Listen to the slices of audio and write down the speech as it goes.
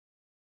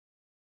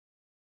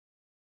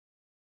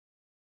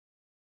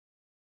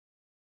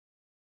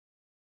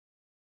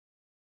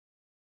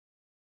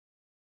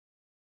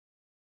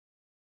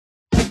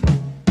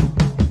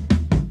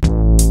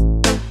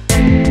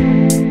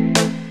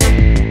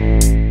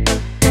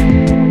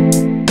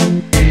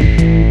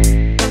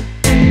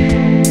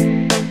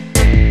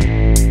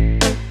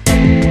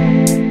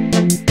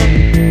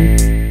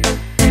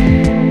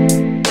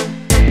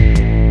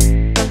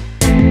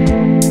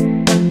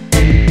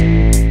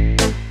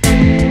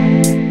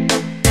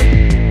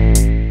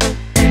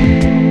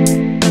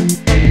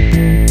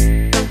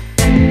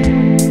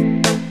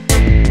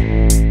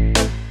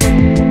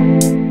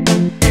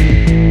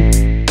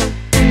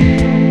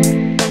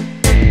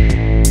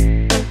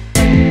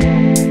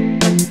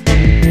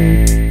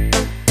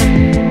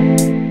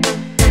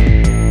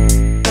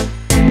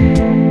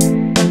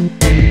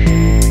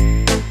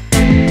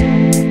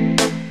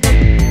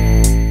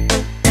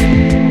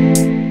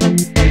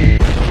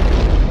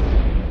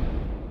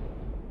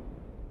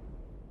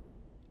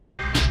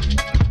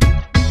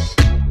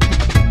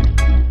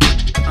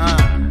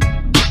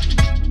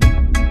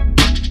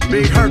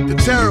The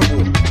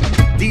Terrible,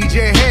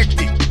 DJ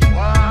Hectic.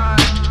 What?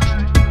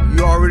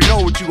 You already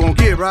know what you gonna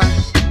get, right?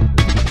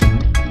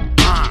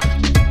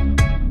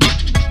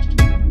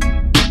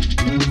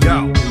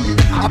 Yo,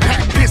 I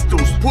pack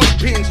pistols, push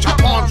pins,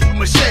 chop arms with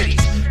machetes.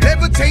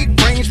 Levitate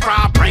frames,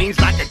 fry brains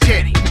like a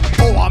jetty.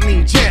 Oh, I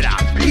mean Jedi,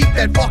 keep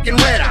that fucking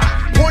red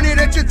eye. Pointed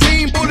at your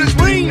team, bullets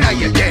ring, now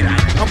you're dead eye.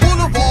 I'm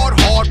boulevard,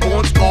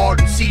 hard-born, scarred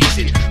and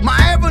seasoned. My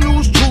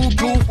avenue's true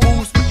blue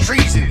fools for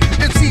treason.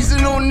 Them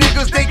seasonal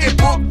niggas, they get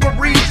booked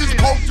for reasons.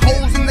 Poked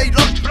holes in they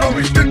look, no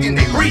restricting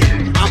they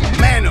breathing. I'm a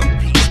man of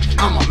peace,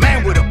 I'm a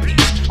man with a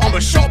piece. I'm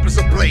as sharp as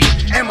a blade,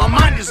 and my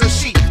mind is a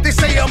sheet. They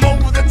say I'm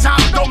over the top,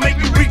 don't make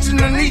me reach in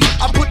the knee.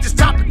 I put this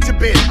topic to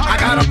bed. I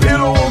got a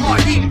pillow on my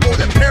heat. For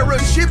them pair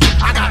of ships,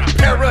 I got a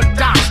pair of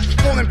dots.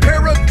 For them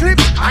pair of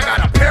clips, I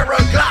got a pair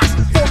of glocks.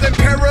 For them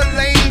pair of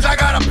lanes, I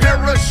got a pair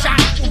of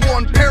shots. For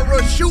one pair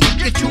of shoes,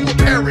 get you a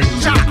pair of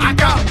shot. I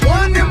got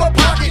one in my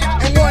pocket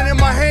and one in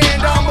my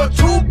hand. I'm a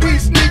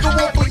two-piece nigga,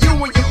 one for you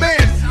and your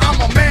man. I'm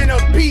a man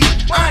of peace,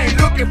 I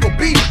ain't looking for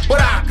beef, but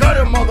I got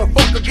a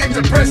motherfucker, get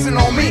to pressing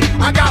on me.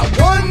 I got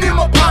one in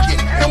my pocket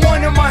and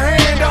one in my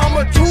hand. I'm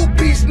a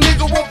two-piece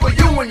nigga, one for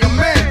you and your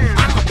man.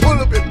 I can pull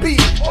up and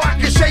beat, or I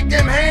can shake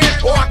them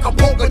hands, or I can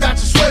poke it out your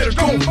sweater,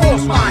 don't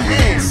force my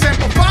hand.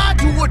 Simplify,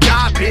 do or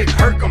die, big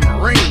Herk a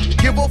Marine.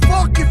 Give a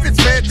fuck if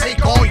it's fair,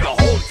 take on your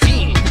whole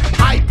team.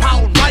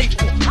 High-powered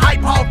rifle,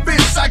 high-powered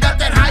fists. I got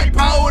that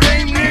high-powered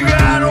aim, nigga,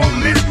 I don't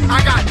miss.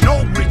 I got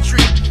no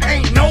retreat,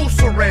 ain't no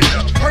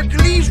surrender.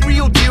 Hercules,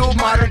 real deal,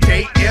 modern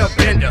day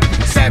airbender.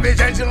 Savage,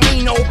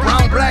 Angelino,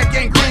 brown, black,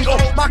 and gringo.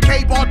 My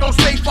K-ball don't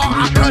stay far,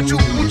 I cut you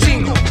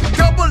Uchingo.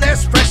 Double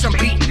S fresh, I'm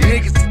beating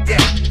niggas to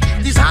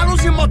death. These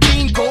hollows in my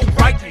team go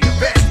right to your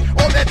vest.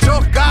 All that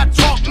tough guy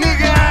talk,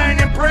 nigga, I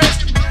ain't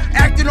impressed.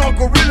 Acting on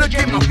gorilla,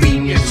 get my feet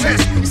in your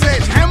chest.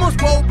 Says hammers,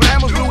 bow,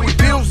 blammers, Louis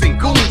Bills, and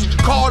goons.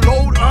 Car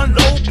load,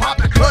 unload, pop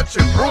the clutch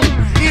and broom.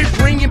 Ears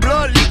ringing,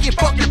 blood leaking,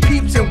 fucking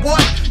peeps and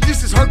what?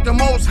 This is Herk the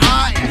Most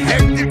High and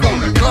Hectic on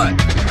the gut.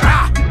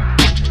 Ah!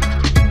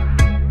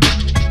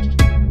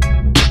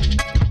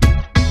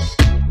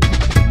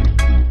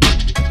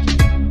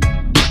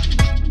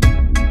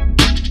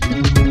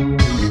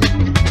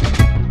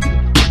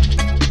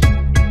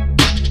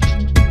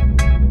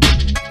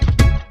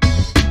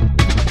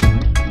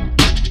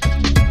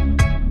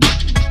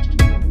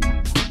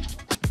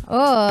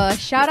 Oh,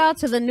 shout out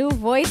to the new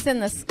voice in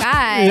the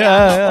sky.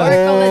 Yeah,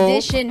 Oracle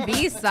Edition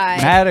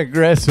B-side. Mad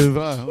aggressive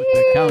with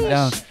the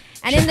countdown.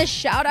 And in the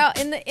shout out,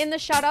 in the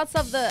shout outs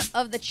of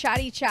the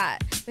chatty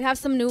chat, we have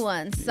some new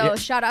ones. So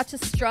shout out to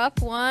Struck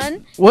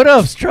one. What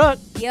up, Struck?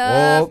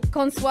 Yup.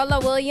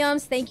 Consuela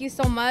Williams, thank you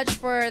so much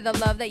for the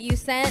love that you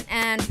sent.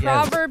 And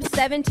Proverbs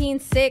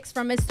 17:6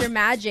 from Mr.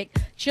 Magic.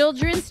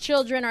 Children's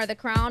children are the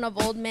crown of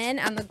old men,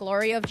 and the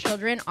glory of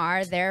children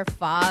are their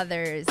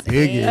fathers.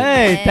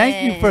 Hey,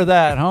 thank you for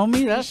that,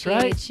 homie. That's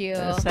Appreciate right. you.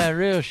 That's that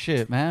real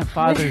shit, man.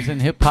 Fathers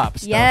and hip hop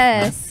stuff.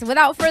 Yes. Man.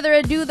 Without further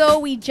ado, though,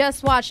 we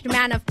just watched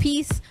Man of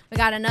Peace. We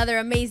got another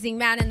amazing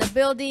man in the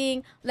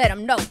building. Let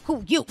him know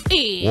who you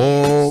is.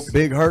 Whoa,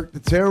 big Herk the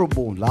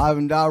Terrible, live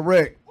and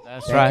direct.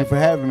 That's Thank right. you for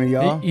having me,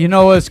 y'all. You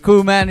know what's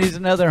cool, man? He's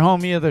another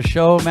homie of the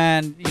show,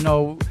 man. You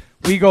know,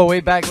 we go way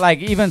back, like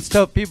even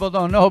stuff people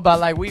don't know about.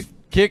 Like we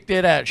kicked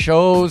it at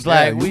shows,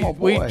 like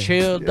we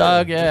chilled,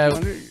 dog.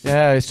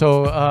 Yeah.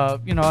 So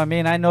you know, I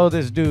mean, I know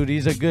this dude.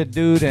 He's a good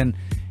dude, and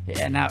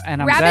I'm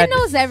Rabbit glad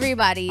knows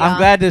everybody. I'm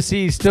glad to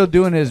see he's still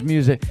doing his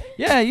music.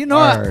 Yeah, you know,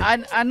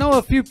 I know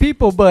a few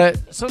people,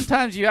 but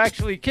sometimes you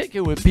actually kick it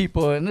with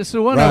people, and this is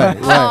one of them.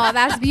 Oh,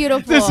 that's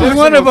beautiful. This is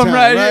one of them,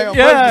 right?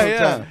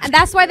 Yeah. And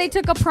that's why they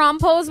took a prom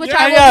pose, which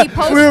I will be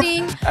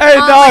posting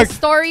on my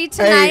story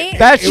tonight.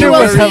 That shit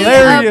was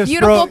hilarious, a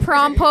beautiful bro.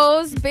 prom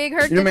pose, big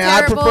Herk the Terrible.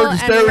 I prefer to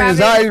stare in his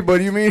eyes,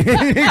 but you mean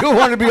you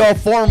want to be all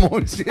formal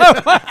and shit.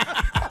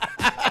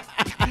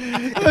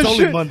 It's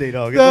only Monday,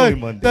 dog. It's only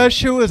Monday. That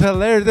shit was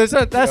hilarious.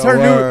 That's our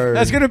new.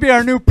 That's gonna be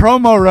our new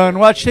promo run.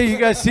 Watch till you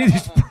guys see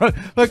these.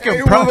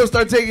 We're gonna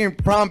start taking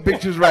prom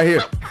pictures right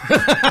here.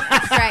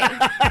 That's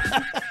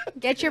right.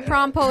 Get your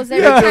prom pose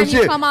every time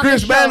you come on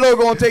Chris the show. Manlow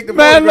gonna take the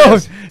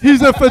Manlow,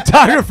 he's a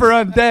photographer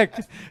on deck.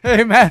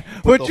 Hey man,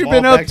 what you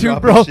been up to,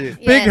 bro?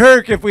 Big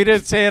Herk, if we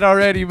didn't say it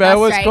already, man.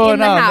 What's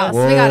going on? House.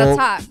 We gotta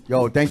talk.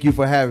 Yo, thank you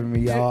for having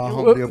me, y'all. I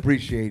humbly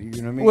appreciate it.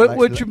 You know what I mean?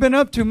 What you been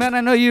up to, man?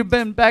 I know you've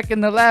been back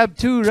in the lab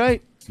too,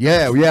 right?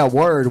 Yeah.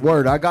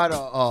 Word. I got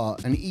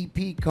an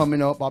EP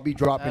coming up. I'll be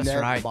dropping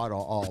that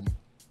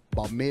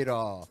about mid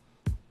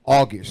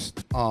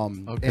August.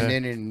 And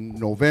then in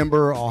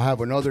November I'll have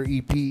another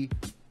EP.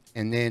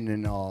 And then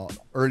in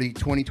early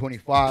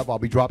 2025, I'll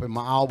be dropping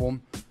my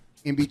album.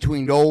 In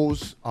between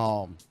those,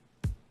 I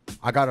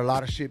got a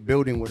lot of shit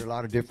building with a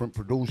lot of different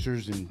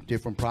producers and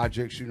different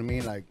projects. You know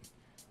what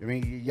I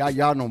mean?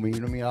 Y'all know me.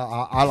 You know what I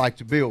mean? I like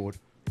to build.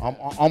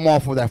 I'm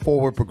all for that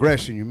forward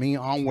progression. You mean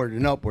onward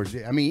and upwards?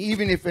 I mean,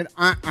 even if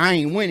I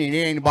ain't winning, it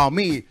ain't about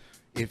me.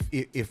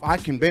 If I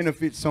can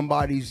benefit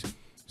somebody's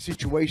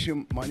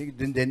situation, money,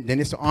 then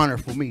it's an honor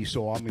for me.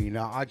 So I mean,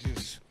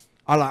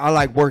 I I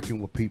like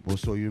working with people.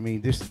 So you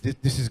mean this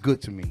is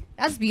good to me.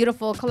 That's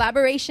beautiful.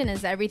 Collaboration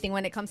is everything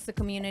when it comes to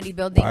community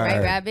building,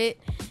 right, Rabbit?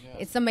 Yeah.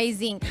 It's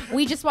amazing.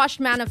 We just watched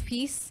Man of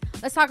Peace.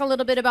 Let's talk a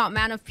little bit about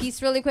Man of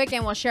Peace really quick,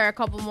 and we'll share a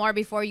couple more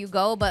before you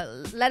go.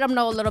 But let them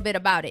know a little bit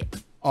about it.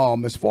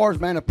 As far as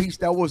Man of Peace,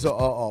 that was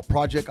a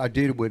project I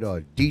did with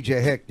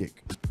DJ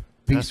Hectic.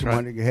 Peace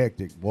right. Nigga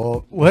Hectic.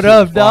 Well, what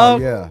up,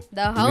 dog? Yeah,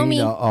 the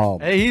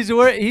homie. Hey,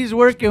 he's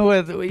working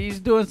with.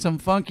 He's doing some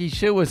funky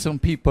shit with some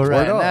people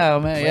right now,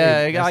 man.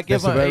 Yeah, I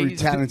give him. He's a very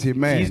talented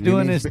man. He's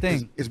doing his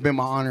thing. It's been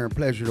my honor and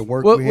pleasure to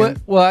work with him.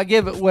 Well, I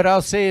give it. What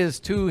I'll say is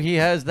too. He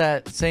has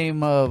that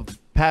same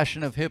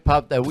passion of hip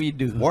hop that we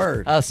do.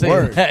 Word. I'll say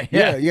Word. that.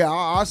 Yeah.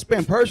 I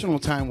spend personal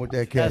time with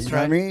that cat. That's you know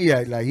right. what I mean?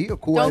 Yeah, like he a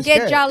cool. Don't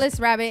get jealous,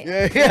 Rabbit.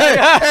 Yeah.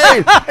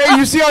 hey,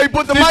 you see how he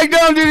put the mic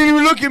down? Didn't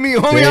even look at me,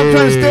 homie. I'm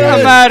trying to stare.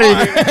 I'm out of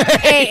here.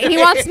 Hey, he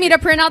wants me to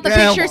print out the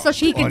picture so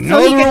he can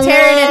tear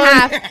it in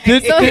half.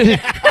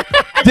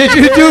 Did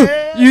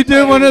you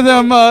did one of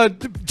them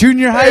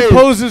junior high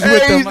poses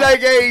with them?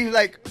 He's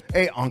like,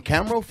 hey, on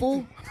camera,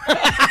 fool.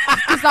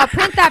 He's all,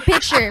 print that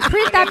picture.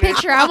 Print that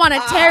picture. I want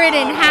to tear it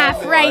in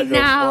half right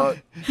now.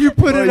 You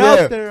put it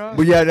out there. Huh?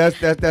 But yeah,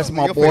 that's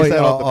my boy.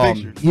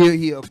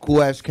 He a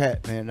cool ass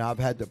cat, man. I've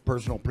had the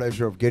personal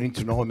pleasure of getting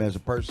to know him as a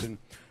person,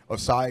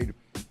 aside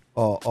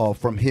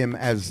from him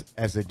as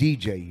a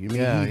DJ.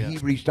 I mean, he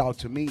reached out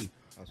to me,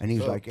 and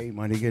he's like, "Hey,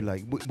 my nigga,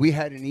 like we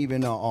hadn't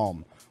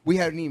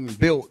even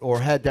built or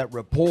had that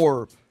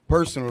rapport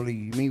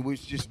personally. I mean,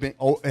 it's just been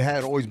it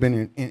had always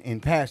been in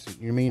passing.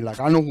 You know what I mean?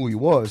 Like I know who he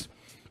was."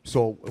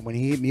 So when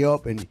he hit me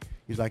up and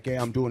he's like, "Hey,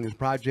 I'm doing this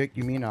project.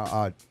 You mean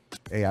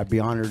hey, I'd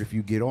be honored if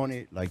you get on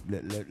it. Like,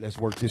 let's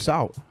work this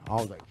out." I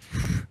was like,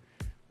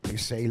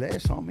 "Say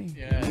less, homie."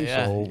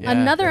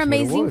 Another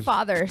amazing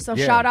father. So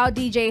shout out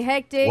DJ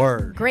Hectic.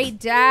 Word. Great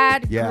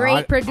dad.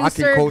 Great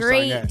producer.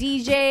 Great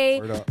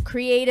DJ.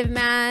 Creative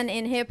man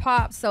in hip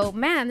hop. So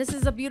man, this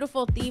is a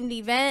beautiful themed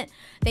event.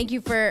 Thank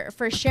you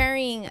for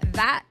sharing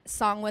that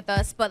song with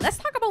us. But let's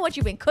talk about what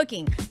you've been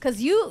cooking,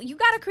 because you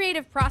got a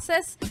creative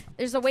process.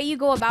 There's a way you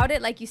go about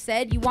it. Like you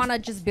said, you want to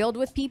just build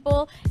with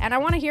people, and I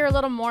want to hear a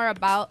little more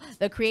about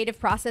the creative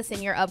process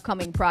in your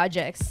upcoming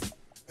projects.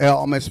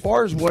 As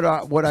far as what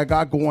I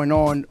got going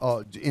on,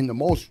 in the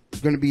most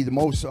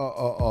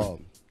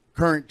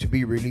current to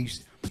be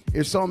released,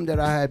 is something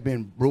that I had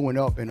been brewing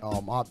up, and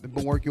I've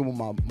been working with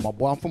my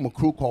boy. I'm from a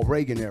crew called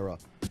Reagan Era,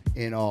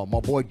 and my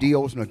boy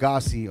Dios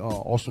Nagasi,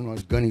 also known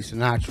as Gunny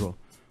Sinatra.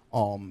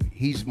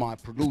 He's my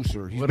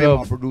producer. He's been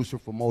my producer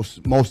for most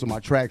of my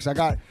tracks. I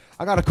got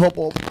a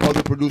couple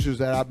other producers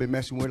that I've been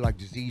messing with, like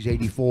Disease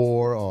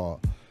 84.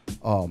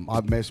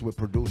 I've messed with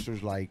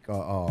producers like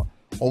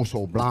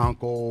Oso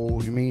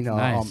Blanco. You mean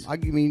nice. I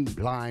mean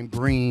Lime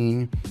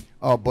Green.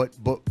 But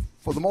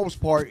for the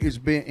most part, it's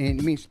been, and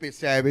I mean Spit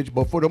Savage.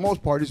 But for the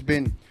most part, it's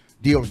been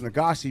Dios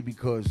Nagasi,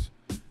 because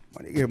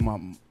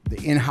the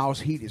in-house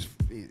heat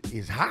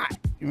is hot.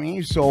 I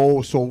mean,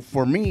 so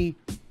for me,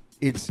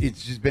 it's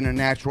just been a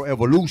natural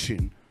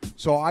evolution.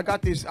 So I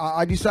got this.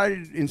 I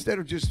decided, instead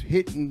of just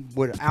hitting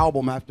with an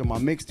album after my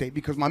mixtape,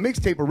 because my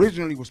mixtape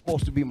originally was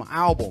supposed to be my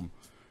album,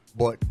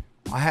 but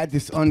I had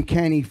this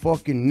uncanny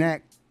fucking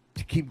knack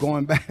to keep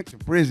going back to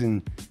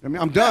prison. I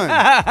mean, I'm done.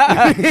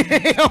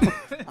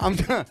 I'm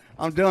done.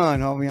 I'm done,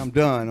 homie. I'm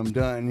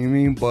done. You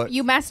mean? But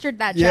you mastered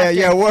that chapter.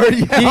 Yeah, word.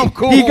 Yeah, I'm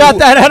cool. He got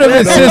that out of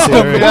his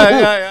system.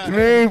 Yeah. You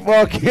mean,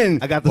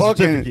 fucking, I got the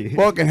certificate.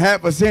 Fucking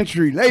half a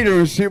century later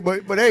and shit.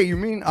 But hey, you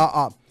mean,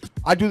 I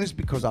do this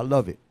because I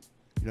love it.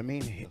 You know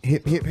what I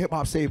mean? Hip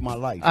hop saved my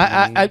life.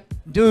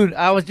 Dude,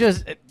 I was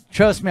just.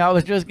 Trust me, I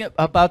was just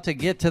about to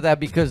get to that,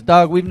 because,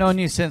 dog, we've known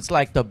you since,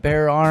 like, the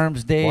Bear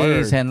Arms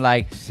days. Word. And,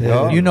 like,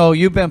 you know,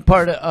 you've been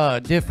part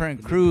of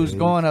different crews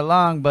going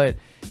along, but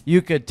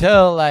you could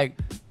tell, like,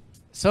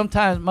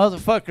 sometimes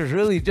motherfuckers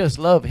really just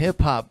love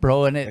hip-hop,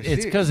 bro, and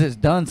it's because it's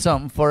done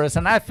something for us,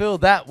 and I feel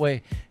that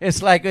way.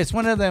 It's like, it's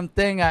one of them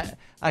things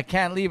I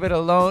can't leave it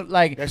alone.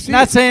 Like,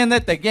 not saying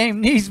that the game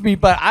needs me,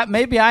 but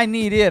maybe I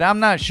need it. I'm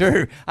not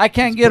sure. I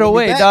can't get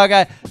away, dog.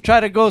 I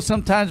try to go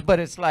sometimes, but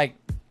it's like,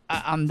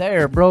 I'm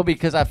there, bro,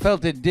 because I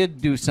felt it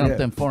did do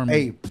something for me.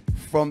 Hey,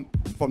 from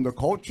the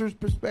culture's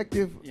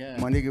perspective,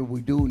 my nigga,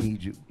 we do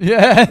need you.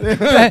 Yeah,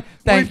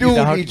 we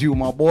do need you,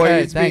 my boy.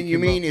 Hey,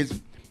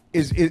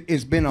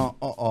 it's been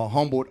a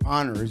humbled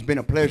honor. It's been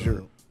a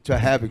pleasure to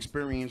have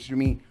experienced, you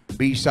mean,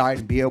 B-side,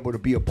 and be able to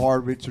be a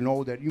part of it, to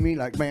know that, you mean,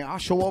 like, man, I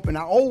show up and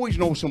I always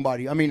know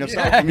somebody. I mean,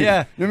 aside from me. You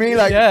know what I mean?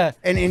 Like,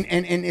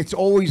 and it's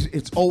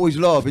always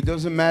love. It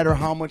doesn't matter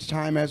how much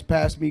time has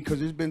passed me, because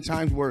there's been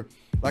times where,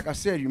 like I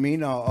said, you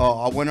mean,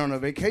 I went on a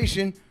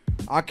vacation,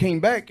 I came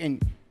back,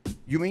 and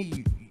you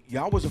mean,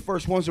 y'all was the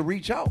first ones to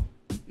reach out.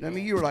 I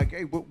mean, you were like,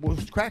 hey,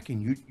 what's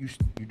cracking?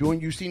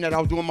 You seen that I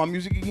was doing my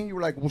music again? You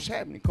were like, what's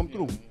happening? Come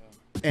through.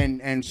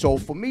 And so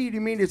for me,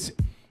 you mean, it's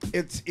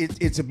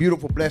a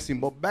beautiful blessing.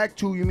 But back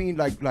to, you mean,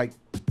 like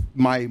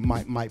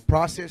my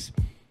process,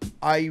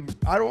 I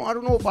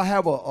don't know if I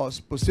have a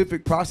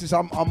specific process.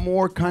 I'm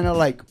more kind of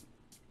like,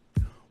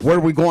 where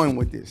are we going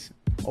with this?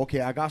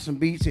 okay, I got some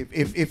beats.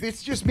 If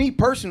it's just me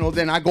personal,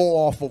 then I go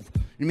off of,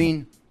 you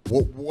mean,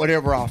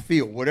 whatever I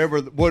feel,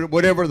 whatever the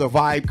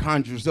vibe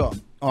conjures up.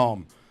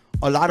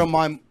 A lot of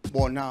my,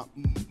 well, not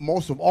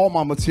most of all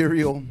my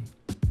material,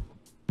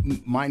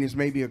 minus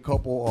maybe a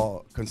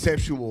couple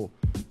conceptual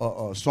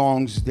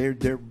songs,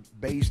 they're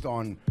based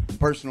on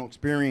personal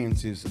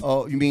experiences.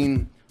 You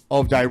mean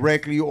of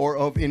directly or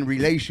of in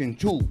relation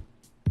to? You know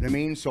what I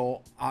mean,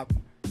 so I've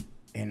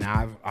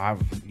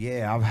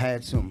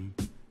had some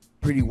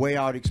pretty way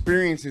out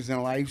experiences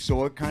in life,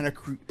 so it kind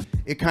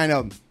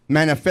of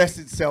manifests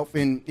itself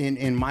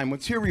in my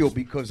material,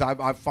 because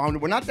I've found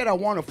it. Well, not that I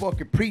want to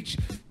fucking preach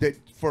that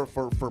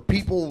for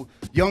people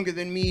younger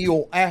than me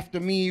or after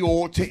me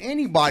or to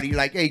anybody,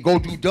 like, hey, go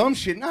do dumb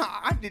shit. Nah,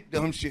 I did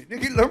dumb shit.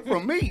 Nigga, learn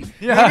from me.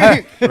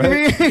 Yeah. I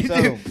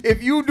mean,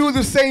 if you do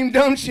the same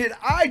dumb shit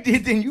I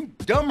did, then you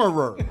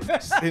dumberer.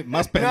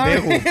 Más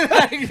pendejo.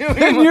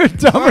 And you're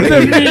dumber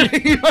than me.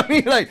 You know what I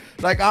mean?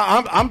 Like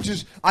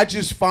I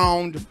just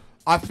found.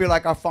 I feel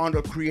like I found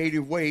a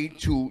creative way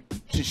to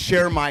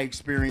share my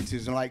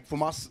experiences, and like for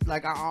my,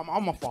 like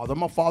I'm a father.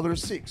 I'm a father of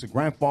 6, a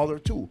grandfather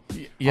too.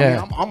 Yeah,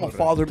 I mean, I'm a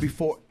father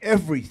before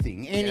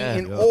everything,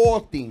 in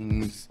all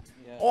things.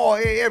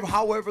 Yeah.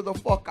 However the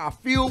fuck I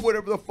feel,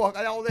 whatever the fuck,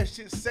 all that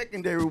shit's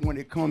secondary when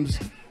it comes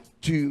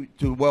to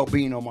the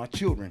well-being of my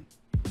children.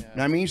 You know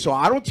what I mean? So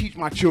I don't teach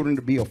my children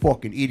to be a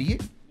fucking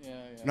idiot. You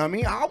know what I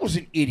mean? I was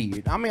an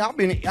idiot. I mean, I've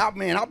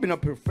been a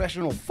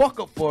professional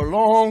fuck up for a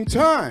long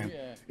time.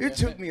 Yeah. It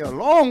took me a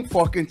long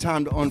fucking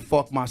time to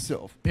unfuck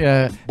myself.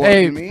 Yeah. But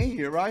hey, you mean,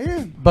 here I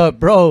am. But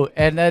bro,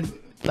 and then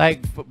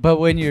like, but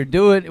when you're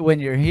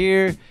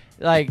here,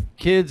 like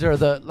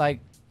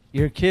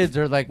your kids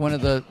are like one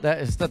of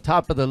it's the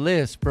top of the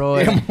list, bro.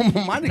 Yeah,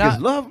 my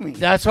niggas love me.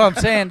 That's what I'm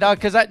saying,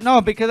 dog.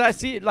 Because I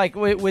see it like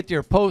with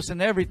your posts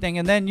and everything,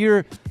 and then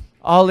you're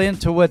all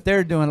into what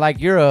they're doing. Like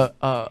you're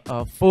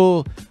a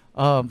full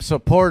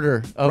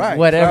supporter of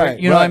whatever,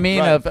 you know what I mean,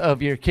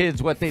 of your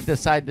kids, what they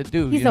decide to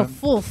do. He's a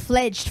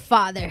full-fledged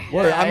father.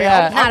 Well, I mean,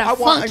 not a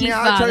funky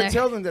father. I try to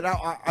tell them that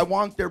I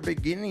want their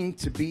beginning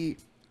to be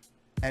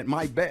at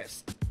my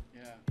best.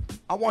 Yeah.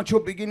 I want your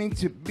beginning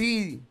to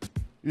be,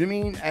 you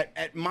mean,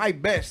 at my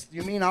best.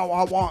 You mean, I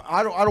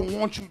don't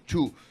want you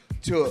to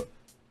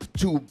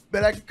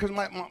but like, because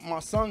my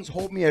sons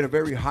hold me at a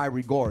very high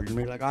regard. You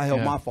mean, like I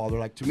held my father.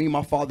 Like to me,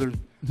 my father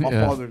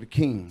the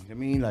king. I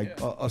mean, like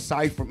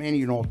aside from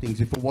any and all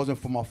things, if it wasn't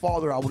for my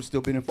father, I would have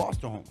still been in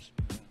foster homes.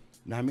 You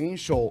know what I mean?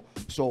 So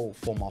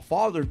for my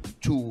father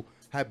to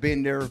have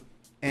been there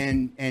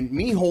and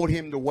me hold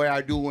him the way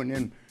I do, and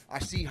then I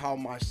see how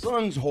my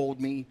sons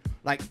hold me.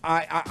 Like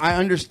I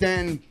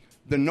understand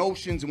the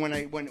notions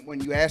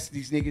when you ask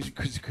these niggas,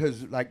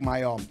 because like my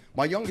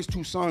youngest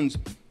 2 sons.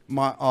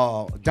 My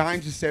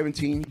Dimes is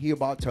 17. He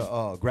about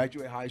to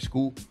graduate high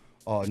school.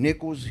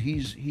 Nichols,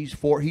 he's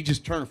 4. He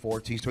just turned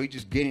 14, so he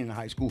just getting into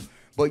high school.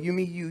 But you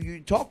mean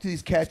you talk to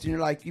these cats and you're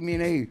like, you mean,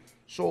 hey,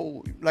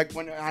 so like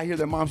when I hear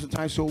their mom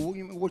sometimes, so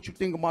what you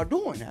think about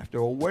doing after,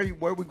 or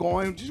where we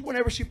going? Just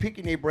whenever she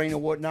picking their brain or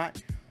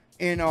whatnot.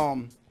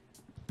 And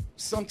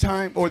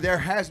sometime, or there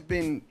has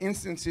been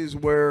instances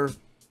where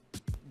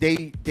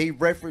they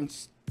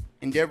reference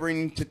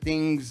endeavoring to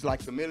things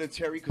like the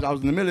military, because I was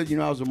in the military,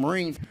 I was a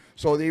Marine,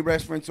 so they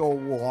reference, oh,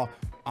 well,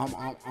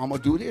 I'm gonna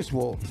do this.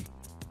 Well,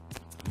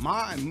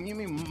 my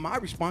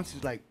response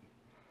is like,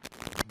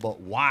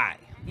 but why?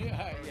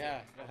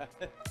 Yeah.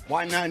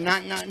 Why not?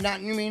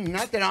 You mean,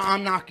 not that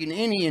I'm knocking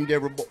any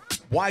endeavor,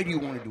 but why do you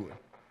want to do it?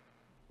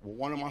 Well,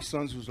 one of my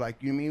sons was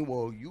like, you mean,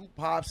 well, you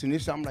pops and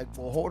this. I'm like,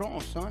 well, hold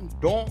on, son.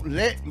 Don't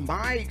let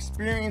my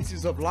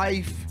experiences of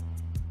life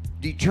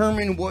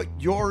determine what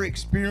your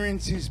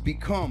experiences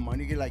become. My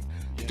nigga, like,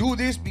 do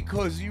this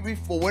because you,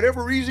 for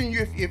whatever reason,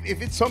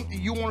 if it's something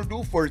you want to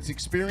do for its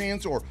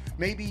experience, or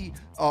maybe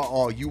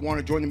you want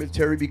to join the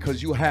military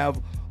because you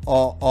have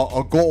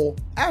a goal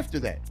after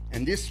that,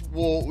 and this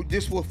will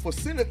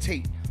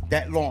facilitate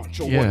that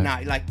launch or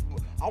whatnot. Like,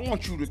 I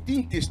want you to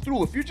think this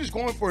through. If you're just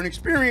going for an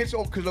experience,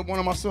 because one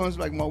of my sons,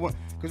 like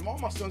because all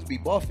my sons be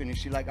buffing and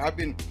shit. Like I've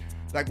been.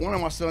 Like one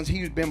of my sons,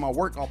 he's been my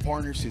workout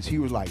partner since he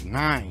was like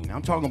 9.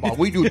 I'm talking about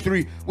we do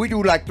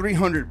like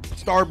 300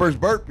 Starburst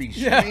burpees.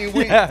 Yeah,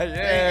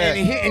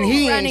 and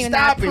he ain't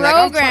stopping.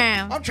 Like,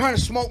 I'm trying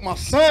to smoke my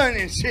son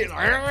and shit.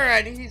 Like,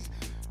 and he's,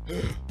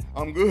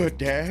 I'm good,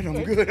 Dad.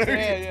 I'm good. So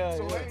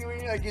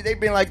anyway, like, they've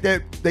been like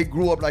that. They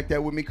grew up like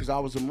that with me because I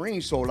was a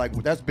Marine. So like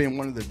that's been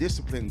one of the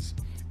disciplines.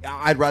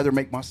 I'd rather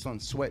make my son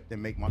sweat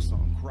than make my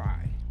son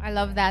cry. I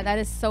love that. That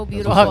is so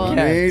beautiful.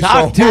 Yeah.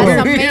 Talk to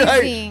him.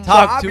 Amazing.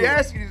 I'll be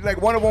asking you,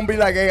 like, one of them be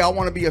like, hey, I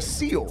want to be a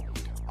SEAL.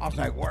 I was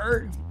like,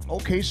 word?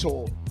 Okay,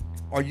 so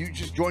are you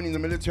just joining the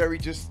military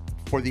just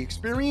for the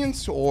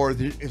experience, or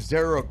is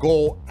there a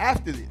goal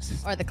after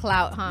this? Or the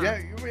clout, huh?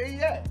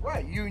 Yeah,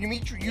 right. You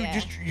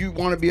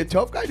want to be a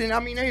tough guy? Then, I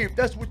mean, hey, if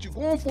that's what you're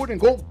going for, then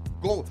go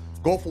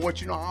for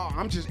what you know.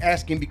 I'm just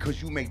asking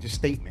because you made the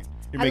statement.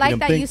 I like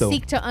that you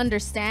seek to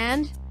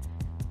understand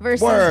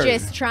versus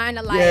just trying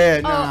to like,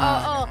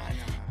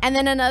 And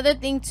then another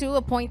thing too,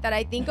 a point that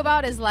I think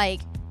about is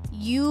like,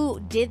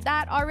 you did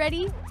that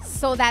already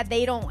so that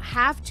they don't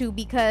have to,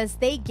 because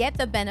they get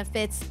the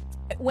benefits.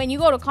 When you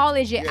go to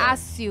college, it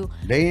asks you,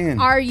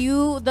 are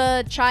you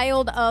the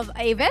child of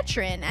a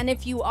veteran? And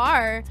if you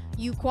are,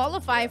 you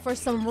qualify for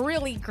some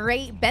really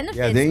great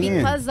benefits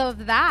because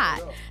of that.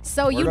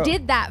 So you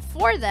did that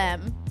for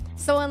them.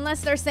 So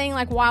unless they're saying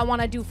like, well, I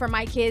want to do for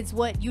my kids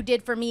what you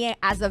did for me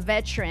as a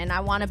veteran, I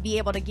want to be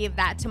able to give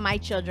that to my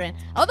children.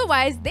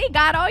 Otherwise, they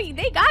got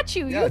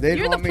you. Yeah,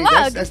 you're the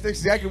plug. That's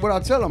exactly what I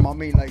tell them. I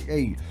mean, like,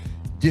 hey,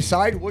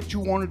 decide what you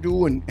want to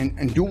do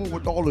and do it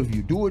with all of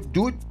you. Do it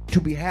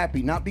to be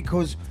happy, not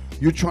because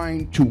you're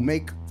trying to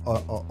make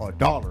a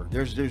dollar.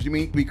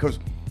 Because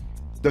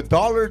the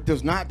dollar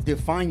does not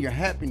define your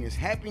happiness.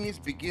 Happiness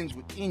begins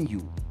within you.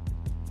 You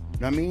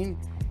know what I mean?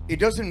 It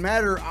doesn't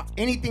matter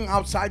anything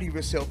outside of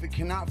yourself. It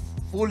cannot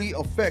fully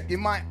affect. It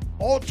might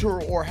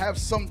alter or have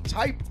some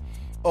type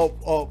of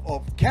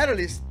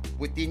catalyst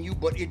within you,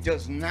 but it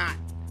does not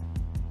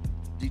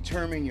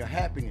determine your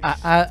happiness.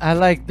 I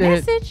like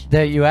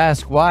that you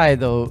ask why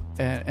though,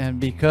 and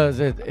because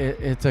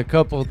it's a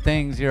couple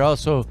things. You're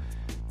also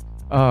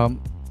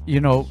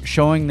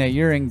showing that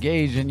you're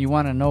engaged and you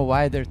want to know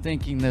why they're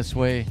thinking this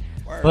way.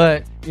 Word.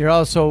 But you're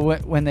also,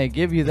 when they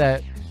give you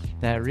that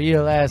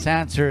real ass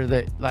answer,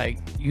 that like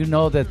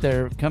that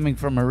they're coming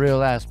from a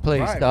real ass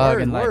place, right, dog.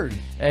 Word, and like,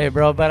 hey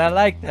bro, but I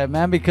like that,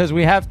 man, because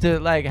we have to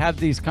like have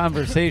these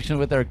conversations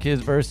with our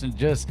kids versus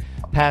just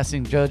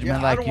passing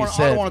judgment, like you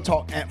said. I don't want to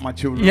talk at my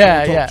children.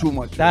 Talk too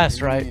much.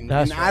 That's right. And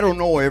I don't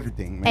know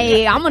everything, man.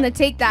 Hey, I'm gonna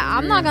take that.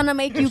 I'm not gonna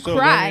make you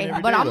cry,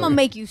 but I'm gonna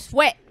make you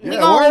sweat. We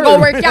gonna go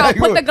work out.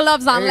 Put the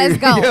gloves on. Let's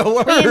go.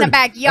 We in the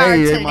backyard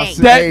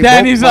today.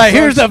 Danny's like,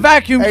 here's a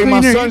vacuum cleaner.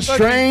 My son's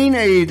trained.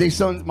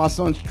 My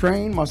son's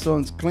trained. My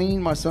son's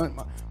clean. My son.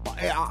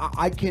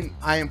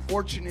 I am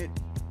fortunate,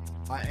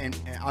 and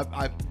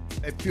I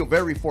feel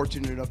very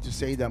fortunate enough to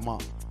say that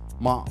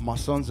my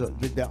sons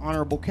they're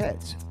honorable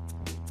cats.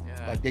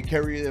 Like they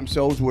carry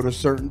themselves with a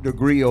certain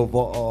degree of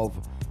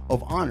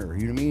honor.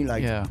 You know what I mean?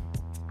 Like, I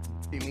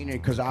mean,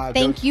 because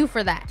thank you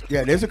for that.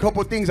 Yeah, there's a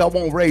couple of things I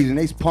won't raise, and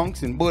they's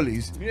punks and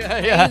bullies. There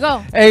you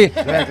go. Hey,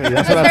 exactly.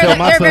 That's what I tell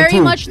my son too. They're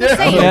very much the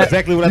same. That's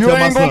exactly what I tell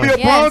my son. You ain't gonna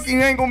be a punk.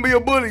 You ain't gonna be a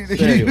bully.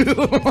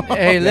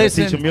 Hey,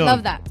 listen,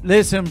 love that.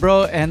 Listen,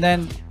 bro, and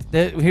then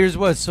here's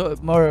what's so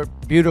more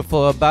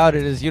beautiful about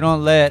it is you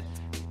don't let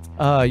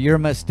your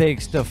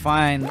mistakes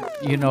define,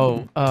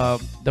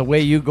 the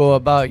way you go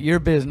about your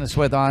business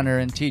with honor,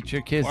 and teach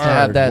your kids to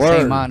have that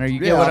same honor. You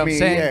get what I'm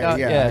saying?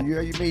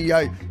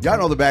 Y'all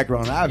know the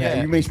background.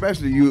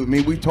 Especially you. I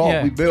mean, we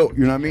talk, we built.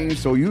 You know what I mean?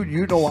 So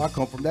you know where I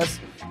come from. That's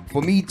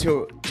for me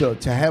to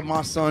have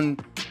my son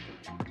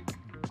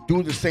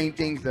do the same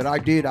things that I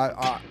did.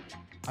 I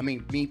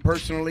mean, me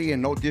personally,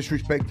 and no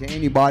disrespect to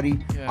anybody,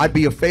 I'd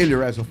be a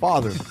failure as a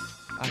father.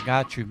 I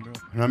got you, bro. You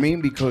know what I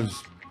mean?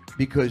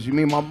 Because you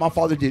mean my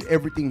father did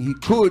everything he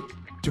could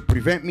to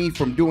prevent me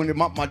from doing it.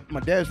 My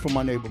dad's from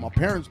my neighborhood. My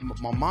parents,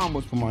 my mom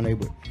was from my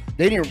neighborhood.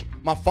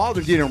 My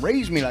father didn't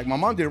raise me like my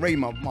mom didn't raise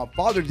me. My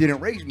father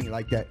didn't raise me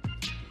like that.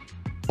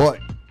 But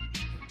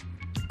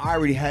I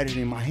already had it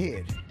in my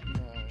head.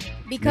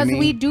 Because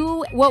we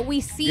do what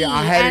we see. Yeah,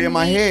 I had it in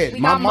my head.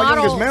 My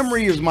youngest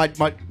memory is my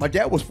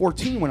dad was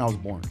 14 when I was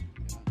born.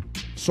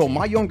 So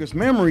my youngest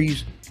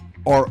memories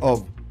are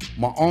of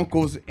my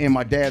uncles and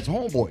my dad's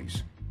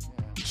homeboys.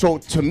 So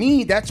to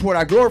me, that's what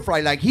I glorify.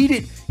 Like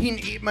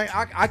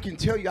I can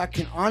tell you, I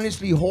can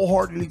honestly,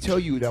 wholeheartedly tell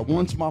you that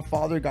once my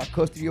father got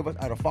custody of us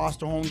out of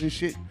foster homes and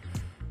shit,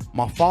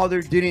 my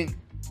father didn't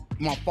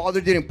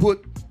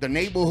put the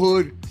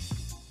neighborhood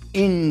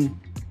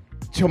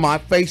into my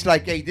face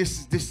like, hey,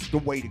 this is the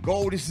way to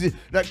go. This is it.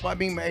 Like, I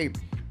mean, hey,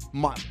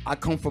 I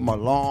come from a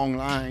long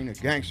line of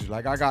gangsters.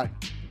 Like I got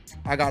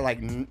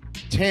like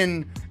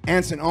 10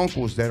 aunts and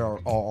uncles that are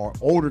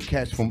older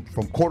cats from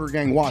Quarter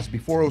Gang Watts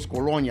before it was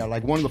Killafournya,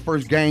 like one of the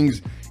first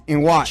gangs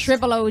in Watts.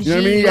 Triple OG.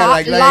 You know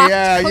what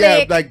I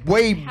mean? Like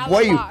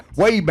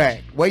way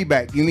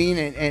back. You mean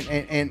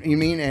and you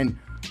mean, and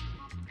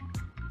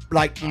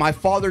like my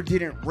father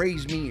didn't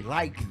raise me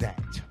like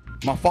that.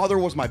 My father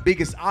was my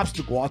biggest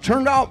obstacle. I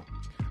turned out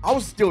I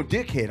was still a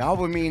dickhead.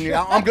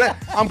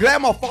 I'm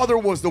glad my father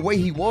was the way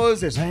he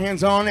was, as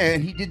hands-on,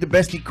 and he did the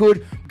best he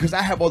could, because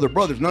I have other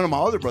brothers. None of my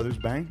other brothers,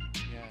 bang.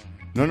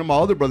 None of my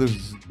other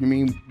brothers,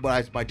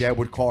 what my dad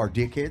would call our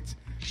dickheads.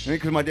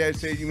 Because my dad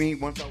said,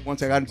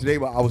 once I got into today,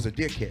 I was a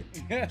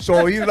dickhead.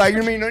 So he was like,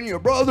 you mean none of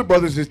your other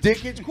brothers is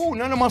dickheads? Cool.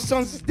 None of my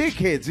sons is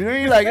dickheads. You know,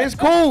 he's like, it's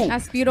cool.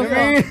 That's beautiful.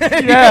 He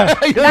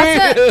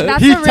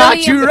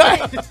taught you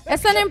right.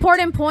 That's an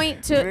important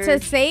point to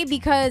say,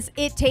 because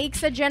it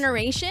takes a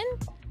generation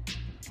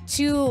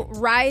to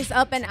rise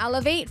up and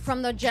elevate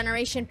from the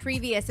generation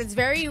previous. It's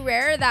very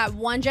rare that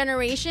one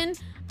generation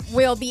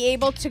will be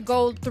able to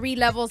go 3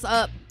 levels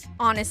up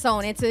on its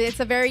own. It's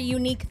a very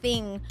unique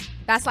thing.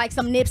 That's like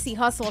some Nipsey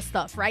Hussle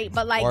stuff, right?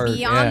 But like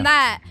beyond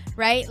that,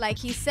 right? Like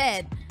he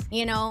said,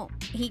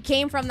 he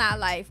came from that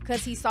life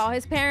because he saw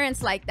his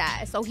parents like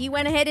that. So he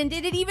went ahead and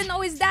did it, even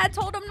though his dad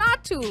told him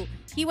not to.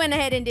 He went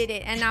ahead and did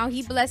it, and now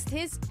he blessed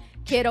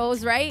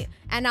kiddos, right?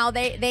 And now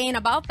they ain't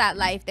about that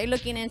life. They're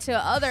looking into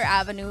other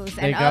avenues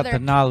They and got other the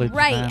knowledge,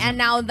 right? man. And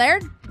now their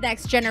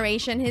next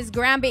generation, you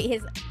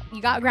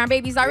got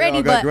grandbabies already,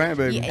 I got but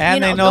grandbabies.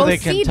 And they know they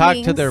those can talk to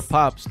seedlings their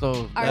pops,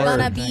 though. are That's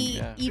gonna the thing, be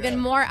yeah. even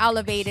more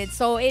elevated.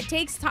 So it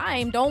takes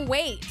time. Don't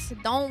wait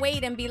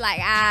and be like,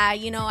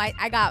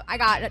 I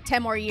got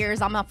 10 more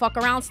years, I'm gonna fuck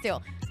around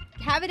still.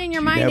 Have it in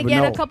your mind to never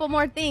get know. a couple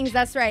more things.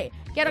 That's right.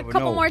 Get a Never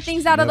couple know. more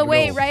things out of the Never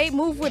way, know. right?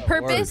 Move with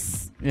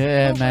purpose.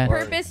 Yeah, Move man. with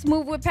purpose,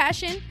 move with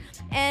passion.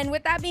 And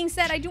with that being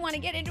said, I do want to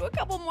get into a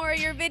couple more of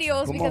your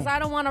videos because I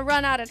don't want to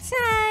run out of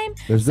time.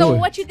 Let's so do it.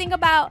 what you think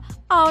about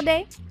All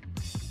Day?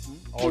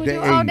 All Can we day.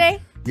 do All Day?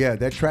 Yeah,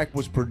 that track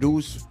was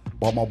produced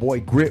by my boy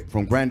Grip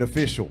from Grand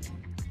Official.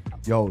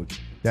 Yo,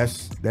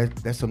 that's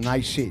some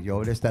nice shit,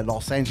 yo. That's that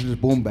Los Angeles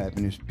boom bap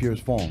in its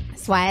purest form.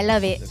 That's why I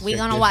love it. We're check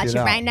going to this watch shit it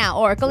out. right now.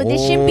 Oracle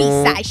Edition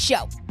B-Side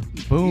Show.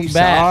 Boom, East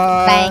back.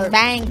 side. Bang,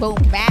 bang, boom,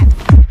 bap.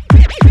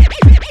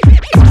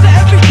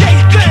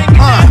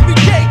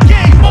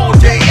 All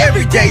day,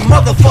 every day,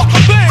 motherfucker.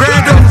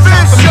 Grand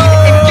Official.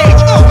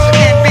 Engage us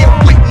and be a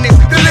witness.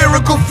 The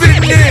lyrical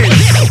fitness.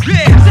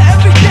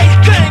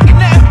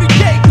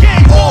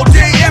 All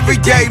day, every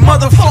day,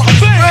 motherfucker.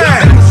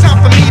 It's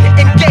time for me to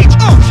engage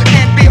us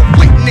and be a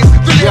witness.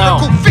 The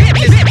lyrical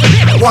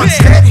fitness. Once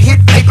that hit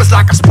papers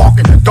like a spark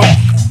in the dark.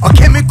 A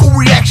chemical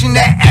reaction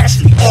that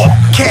actually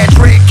catch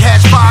red,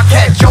 catch fire,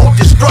 catch your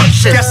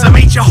destruction.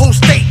 Decimate your whole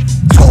state.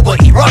 October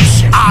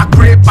eruption. I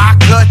grip, I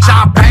clutch,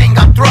 I bang,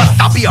 I thrust.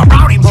 I'll be a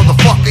rowdy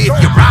motherfucker if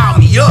you round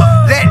me up.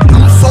 Let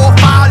loose or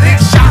violent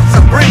shots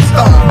of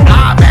brimstone.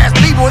 Live ass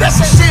people, that's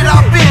the shit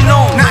I've been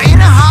on. Now in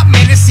a hot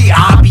minute, see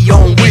I be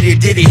on with it.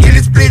 Did it hit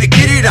it, split it,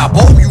 get it, I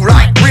bow you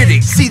like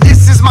Riddick. See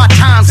this is my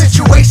time,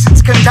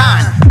 situations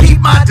condign. Keep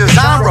my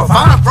design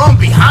refined from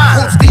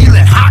behind. Cold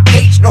stealing, hot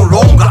cage, no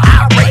longer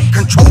irate.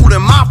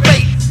 Controlling my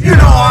fate, you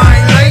know I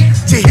ain't late.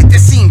 To hit the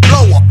scene,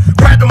 blow up,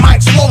 grab the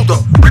mic,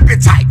 shoulder, rip it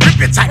tight,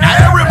 now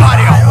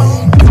everybody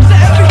home. It's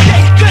an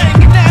everyday thing,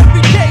 an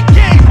everyday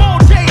game, all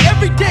day,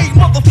 everyday,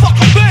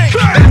 motherfucker bang.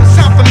 It's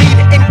time for me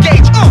to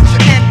engage us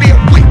and be a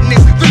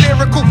witness, the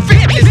lyrical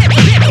fitness.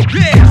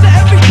 It's an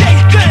everyday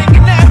thing,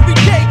 an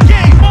everyday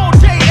game, all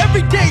day,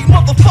 everyday,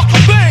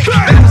 motherfucker bang.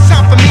 It's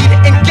time for me to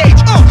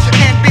engage us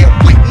and be a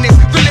witness,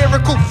 the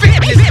lyrical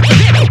fitness.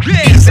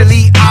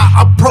 Easily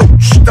I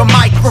approach the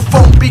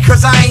microphone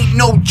because I ain't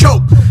no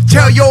joke.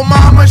 Tell your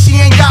mama she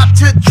ain't got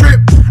to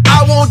trip.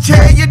 I won't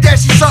tell you that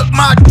she sucked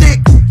my dick.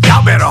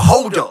 Y'all better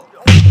hold up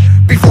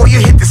before you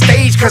hit the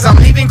stage, cause I'm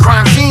leaving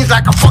crime scenes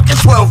like a fucking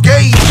 12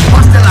 gauge.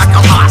 Bustin' like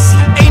a Lassie,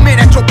 aiming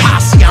at your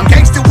posse. I'm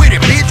gangster with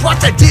it, bitch. Watch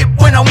that dip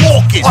when I'm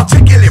walking.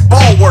 Articulate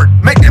ball work,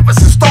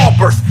 magnificent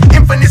starburst.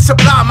 Infinite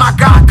supply, my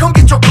God, come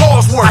get your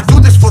cause worth. I do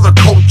this for the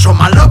culture,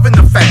 my love in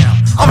the fam.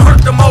 I'm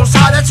Herk the Most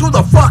High, that's who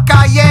the fuck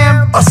I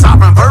am. A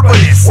sovereign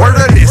verbalist,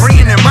 wordless,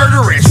 green and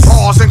murderous.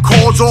 Pause and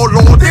calls, oh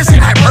Lord, this ain't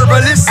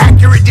hyperbolous.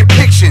 Accurate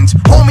depictions,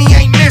 homie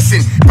ain't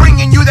missing.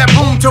 Bringing you that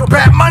boom to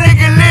bat, my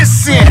nigga,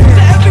 listen.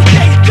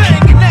 Everyday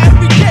thing, an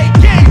everyday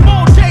game,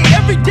 all day,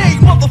 everyday,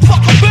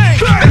 motherfucker bang.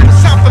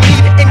 It's time for me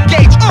to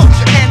engage us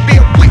and be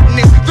a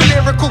witness, the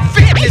lyrical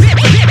fitness. It's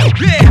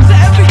an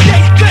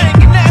everyday thing,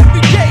 an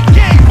everyday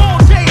game, all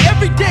day,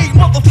 everyday,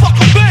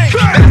 motherfucker bang.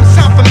 It's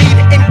time for me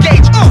to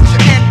engage us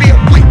and be a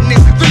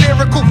witness, the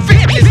lyrical fitness.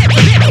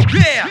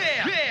 Yeah.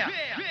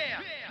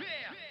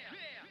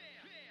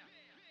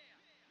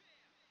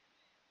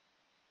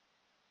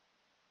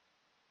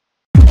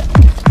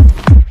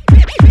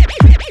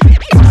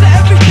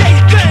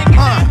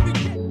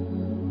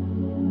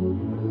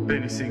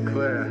 Benny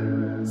Sinclair,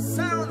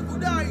 Sound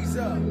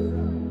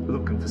Budaiza.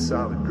 looking for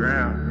solid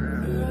ground.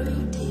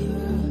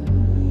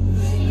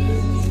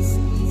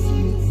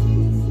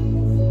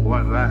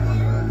 One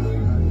life.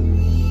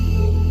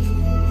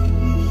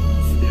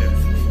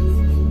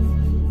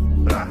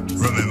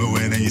 Remember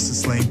when I used to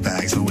sling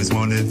bags, always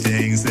wanted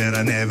things that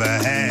I never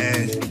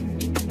had.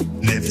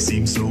 Never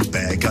seemed so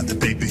bad, got the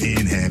paper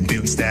in hand,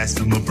 built stats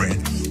for my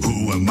brand.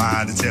 Who am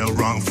I to tell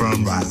wrong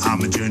from right?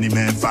 I'm a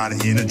journeyman fighter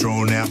in a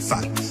drawn out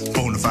fight.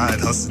 Bonafide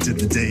hustle till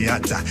the day I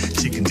die.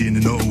 Chicken dinner,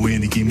 no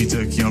when they give me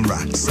turkey on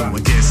right. So I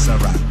guess I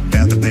write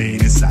about the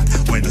pain inside.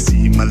 When I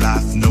see my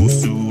life, no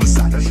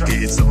suicide.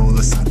 It's all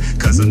aside,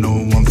 cause I know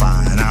I'm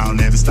fine. I'll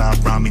never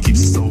stop rhyming,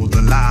 keeps the soul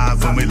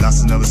alive. When we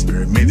lost another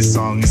spirit, made this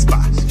song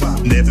inspire.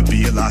 Never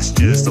be a lost,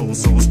 just old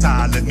souls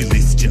tired. Let me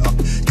lift you up,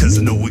 cause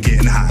I know we're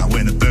getting high.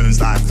 When it burns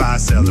like fire,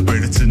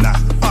 celebrate it tonight.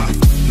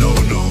 No,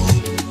 no,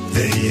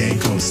 they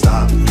ain't gonna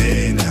stop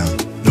me now.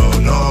 No,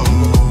 no,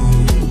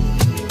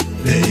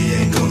 they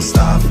ain't gonna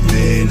stop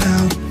me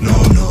now. No,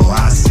 no,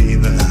 I see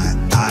the light,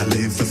 I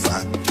live the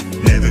fight.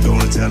 Never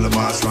gonna tell them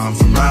what's wrong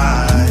from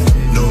right.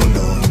 No,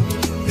 no,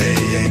 they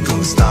ain't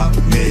gonna stop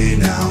me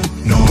now.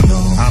 No, no,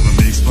 I'm a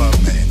mixed bug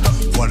man.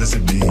 What does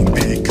it mean?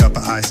 Big cup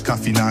of iced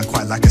coffee, not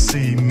quite like a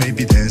scene.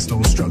 Maybe there's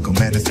no struggle,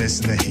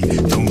 manifesting the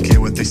heat. Don't care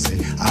what they say,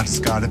 I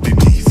just gotta be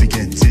me.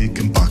 Forget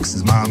ticking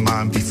boxes, my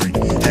mind be free.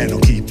 And I'll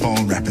keep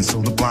on rapping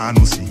so the blind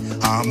will see.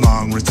 I'm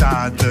long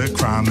retired, the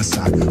crime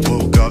aside.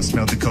 Woke up,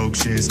 smelled the coke,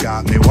 shit's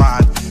got me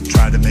wide.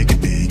 Tried to make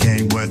it big,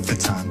 ain't worth the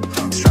time.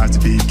 Strive to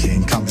be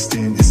king, compassed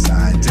in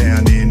inside.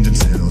 Down in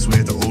themselves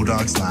where the old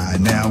dogs lie.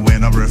 Now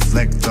when I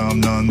reflect, I'm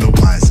none the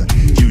wiser.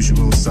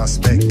 Usual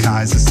suspect,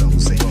 Kaiser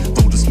Soze.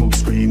 Blow the smoke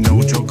screen,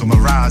 no joke, I'ma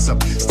rise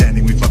up.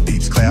 Standing with my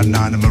peeps, cloud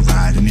nine, I'm a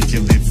ride. And if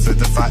you live for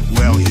the fight,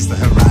 well, here's the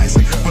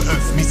horizon. Where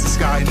earth meets the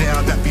sky,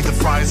 now that be the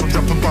fries. I'm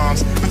dropping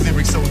bombs with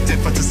lyrics so dead,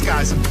 but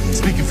disguise them.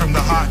 Speaking from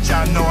the heart,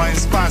 y'all know I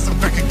inspire some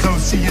cracking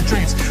codes to your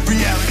dreams.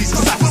 Reality's a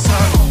cypher,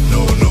 son.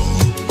 No, no,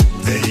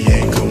 they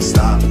ain't gon'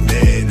 stop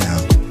me now.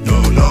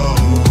 No, no,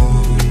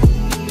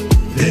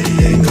 they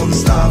ain't gon'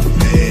 stop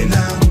me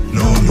now.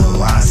 No,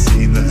 no, I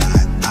seen the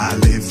light, I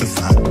live the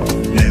fight.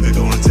 Never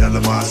gonna tell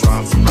them what's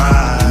wrong from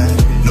right.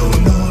 No,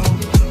 no,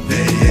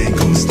 they ain't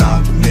gon'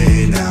 stop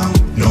me now.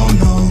 No,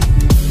 no,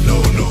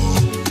 no, no,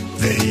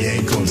 they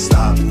ain't gon'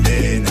 stop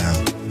me now.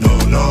 No,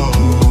 no,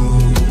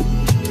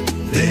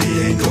 they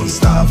ain't gon'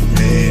 stop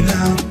me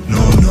now.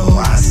 No, no,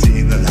 I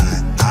seen the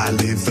light, I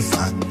live the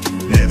fight.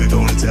 Never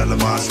gonna tell them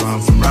what's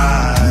wrong from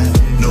right.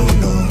 No,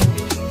 no,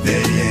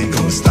 they ain't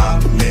gonna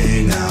stop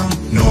me now.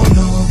 No,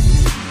 no.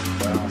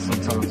 Well,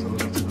 sometimes I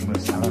look up to the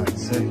Most High and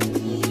say,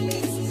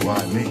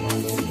 why me?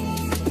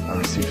 I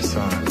receive a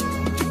sign.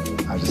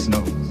 I just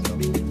know.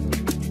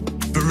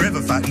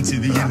 Forever fighting to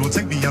the end will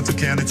take me out to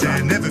count to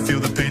 10. Never feel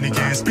the pain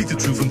again. Speak the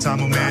truth from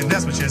time, oh man.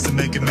 That's my chance to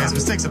make amends.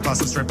 Mistakes are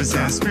past, let's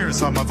represent. Spirits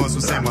heart, my voice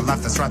will say my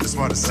life. That's right, that's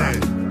what I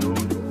said.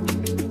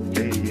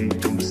 They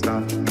ain't gonna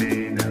stop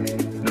me now.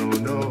 No,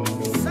 no.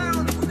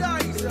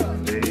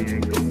 They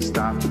ain't gonna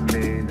stop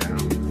me now.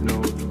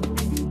 No, no.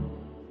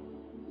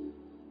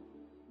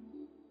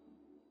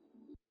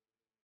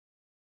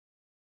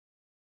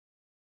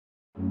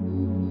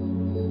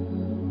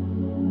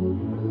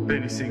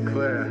 Benny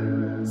Sinclair.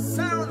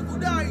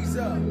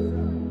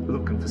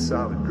 Looking for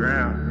solid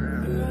ground.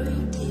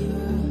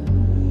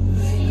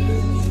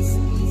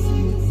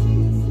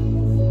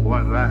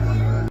 One life.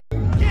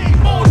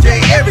 All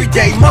day, every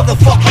day,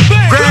 motherfucker.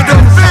 Grand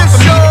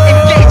official.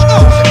 Engage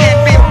ocean and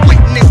be a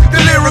witness. The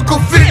lyrical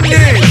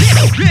fitness.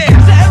 It's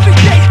an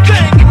everyday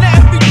thing, an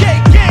everyday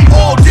game.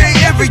 All day,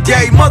 every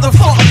day,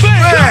 motherfucker.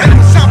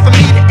 It's time for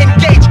me to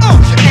engage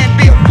ocean and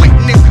be a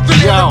witness. The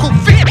lyrical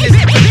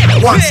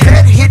fitness. Once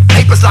that hit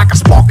papers like a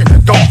spark in the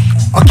dark.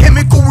 A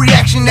chemical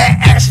reaction that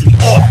actually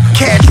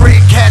catch red,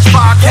 catch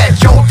fire,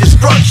 catch your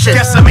destruction.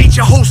 Decimate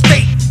your whole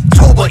state,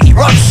 total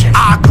eruption.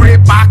 I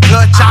grip, I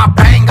clutch, I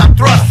bang, I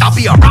thrust. I'll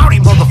be a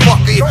rowdy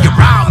motherfucker if you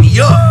round me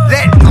up.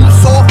 Let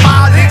loose all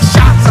fire, lick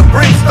shots of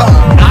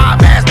brimstone.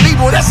 Live ass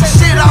people, that's the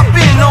shit I've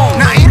been on.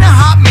 Now in a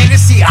hot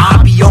minute, see I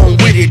be on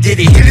with it.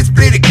 Did it hit it,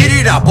 split it, get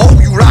it? I bow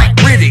you like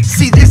Riddick.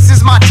 See this is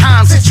my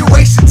time,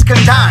 situations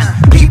condign.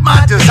 Keep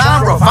my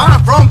design,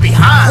 refine from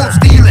behind. Cold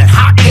stealing,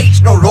 hot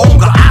cage, no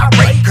longer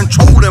irate.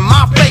 Controlling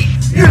my fate,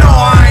 you know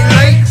I ain't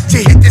late. To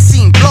hit the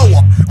scene, blow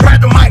up,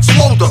 grab the mic,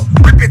 shoulder,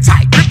 rip it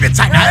tight,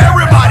 now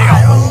everybody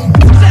home.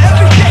 It's an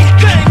everyday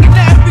thing, an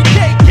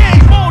everyday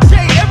game. All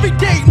day, every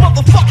day,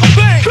 motherfucker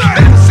bang.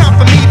 It's time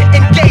for me to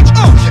engage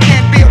ocean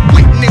and be a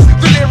witness.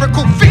 The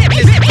lyrical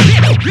fitness. It's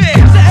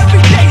an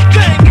everyday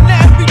thing, an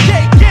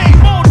everyday game.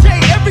 All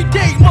day, every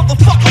day,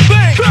 motherfucker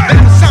bang.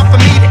 It's time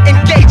for me to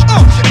engage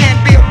ocean and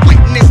be a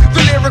witness.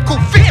 The lyrical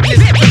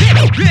fitness.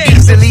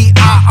 Easily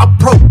I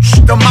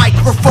approach the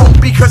microphone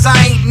because I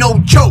ain't no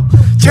joke.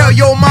 Tell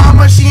your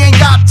mama she ain't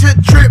got to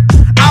trip.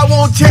 I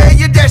won't tell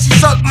you that she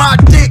sucked my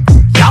dick.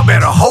 Y'all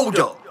better hold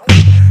up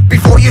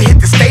before you hit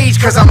the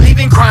stage, cause I'm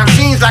leaving crime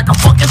scenes like a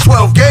fucking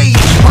 12 gauge.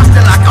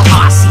 Bustin' like a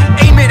posse,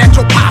 aiming at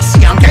your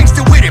posse. I'm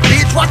gangster with it,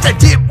 bitch, watch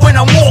that dip when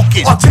I'm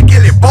walking.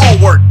 Articulate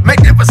ball work,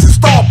 magnificent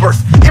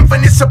starburst.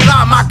 Infinite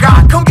supply, my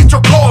God, come get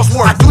your cause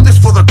worth. I do this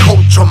for the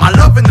culture, my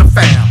love in the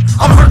fam.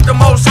 I'm Herk the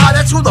Most High,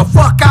 that's who the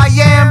fuck I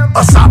am.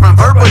 A sovereign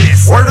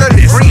verbalist,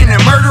 wordless, green and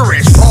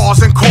murderous.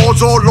 Pause and chords,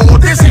 oh lord,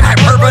 this ain't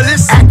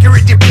hyperbolous.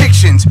 Accurate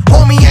depictions,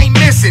 homie ain't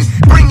missing.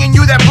 Bringing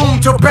you that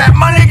boom to rap,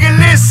 my nigga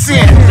listen.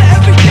 It's an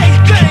everyday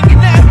thing,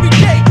 an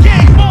everyday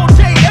game. All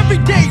day,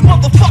 every day,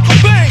 motherfucker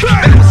bang.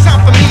 It's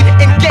time for me to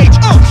engage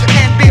ocean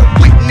and be a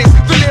witness.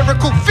 The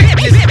lyrical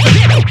fitness. It's an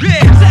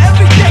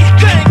everyday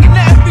thing,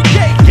 an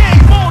everyday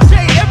game. All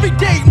day, every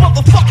day,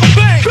 motherfucker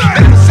bang.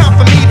 It's time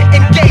for me to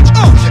engage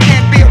ocean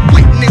and be a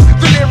witness.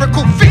 The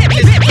lyrical fitness.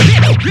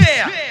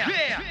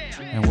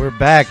 And we're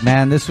back,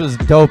 man. This was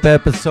a dope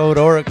episode,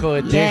 Oracle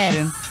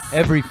Edition. Yes.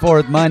 Every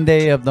fourth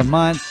Monday of the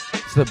month.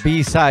 It's the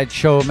B-Side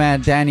show,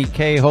 man. Dani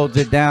K holds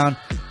it down,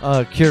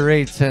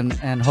 curates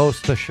and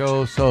hosts the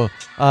show. So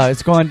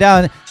it's going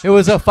down. It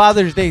was a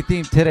Father's Day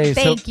theme today.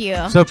 Thank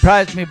you.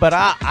 Surprised me, but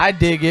I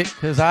dig it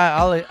because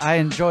I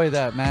enjoy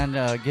that,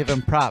 man. Give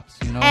him props,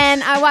 you know.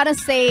 And I want to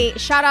say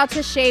shout out to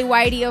Shaye,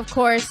 Whitey, of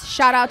course.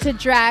 Shout out to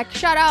Drakk.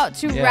 Shout out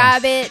to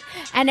Rabbit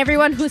and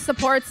everyone who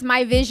supports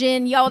my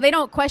vision. Yo, they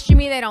don't question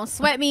me. They don't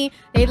sweat me.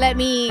 They let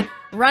me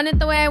run it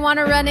the way I want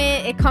to run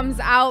it. It comes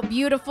out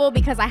beautiful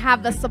because I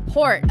have the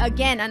support.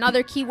 Again,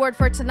 another keyword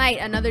for tonight,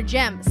 another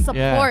gem,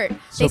 support. Yeah.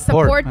 They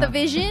support the man.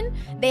 vision.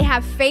 They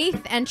have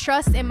faith and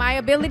trust in my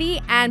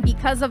ability. And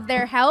because of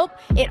their help,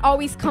 it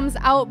always comes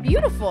out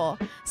beautiful.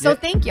 So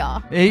thank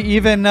y'all.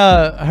 Even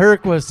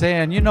Herk was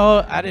saying, you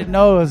know, I didn't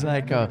know it was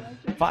like a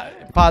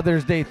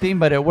Father's Day theme,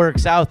 but it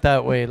works out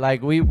that way.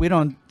 Like we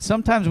don't,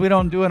 sometimes we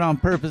don't do it on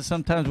purpose,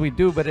 sometimes we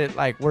do, but it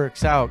like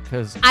works out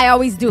because I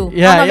always do.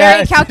 Yeah, I'm a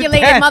very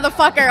calculated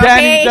motherfucker,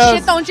 okay? Dani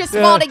Shit don't just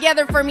fall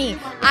together for me.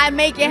 I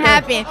make it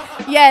happen.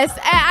 Yes,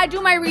 I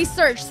do my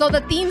research, so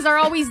the themes are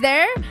always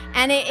there,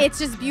 and it's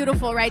just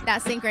beautiful, right?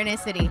 That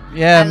synchronicity.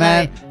 yeah, I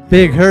man. love it.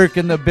 Big Herk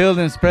in the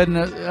building, spreading,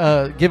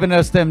 giving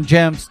us them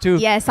gems too.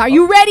 Yes, are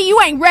you ready? You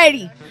ain't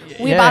ready.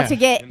 We about to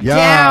get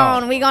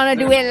down. We gonna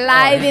do it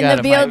live in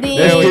the building.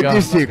 Let's get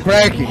this shit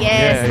cracking.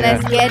 Yes,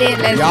 let's get it.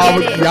 Let's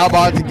get it. Y'all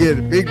about to get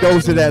a big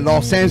dose of that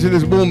Los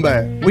Angeles boom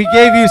bap. We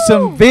gave you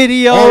some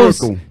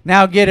videos. Oracle.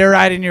 Now get it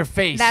right in your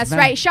face. That's man.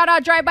 right. Shout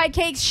out Drive By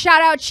Cakes.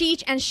 Shout out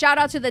Cheech. And shout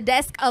out to the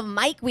desk of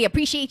Mike. We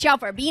appreciate y'all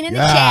for being in the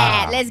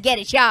chat. Let's get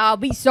it, y'all.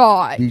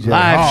 BSide. DJ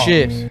Live Hoggz.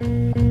 shit.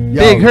 Yo,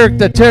 Big Herk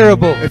the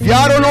Terrible. If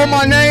y'all don't know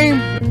my name,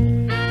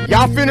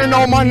 y'all finna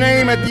know my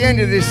name at the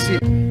end of this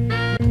shit.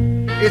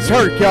 It's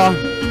Herk, y'all.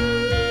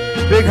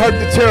 Big Herk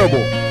the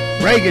Terrible.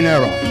 Reagan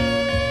era.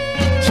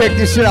 Check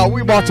this shit out.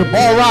 We about to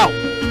ball out.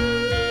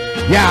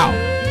 Yow.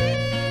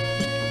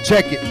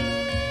 Check it.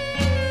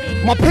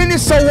 My pen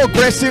is so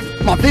aggressive,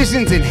 my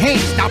vision's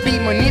enhanced. I be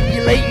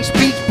manipulating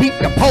speech, beat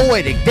the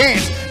poetic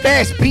dance.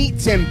 Fast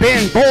beats and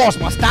bend bars,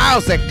 my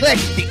style's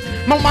eclectic.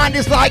 My mind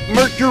is like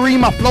mercury,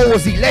 my flow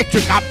is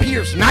electric. I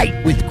pierce night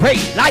with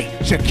great light,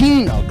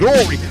 Shekinah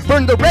glory.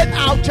 Burn the red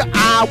out your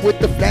eye with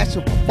the flash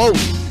of a bow.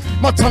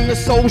 My tongue is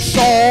so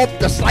sharp,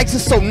 the slice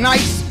is so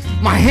nice.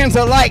 My hands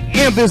are like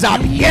embers, I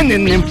be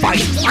ending them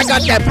fights. I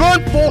got that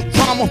blunt force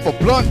trauma for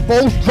blunt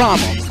force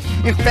drama.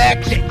 In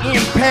fact, the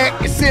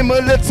impact is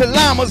similar to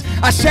llamas.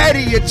 I shatter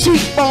your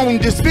cheekbone,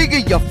 disfigure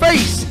your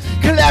face.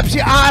 Collapse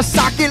your eye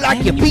socket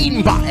like you're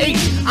beaten by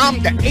Ace. I'm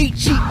the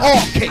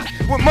H-E-R-K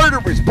with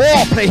murderous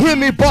ball play. Hear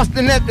me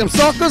busting at them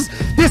suckers?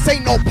 This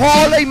ain't no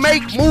parlay.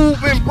 Make,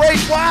 move, and break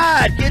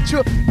wide. Get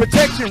your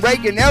protection,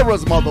 Reagan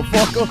errors,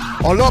 motherfucker.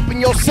 All up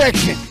in your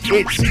section.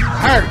 It's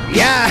Herk,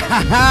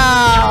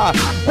 yeah.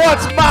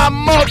 What's my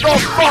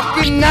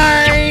motherfucking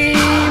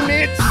name?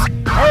 It's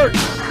Herk.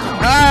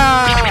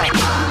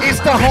 It's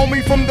the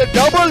homie from the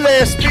double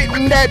S,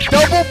 spitting that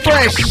double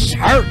fresh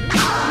Herk.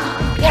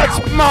 What's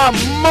my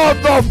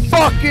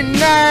motherfucking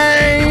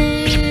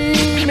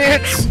name?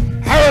 It's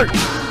Herk.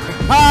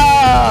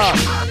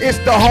 It's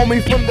the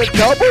homie from the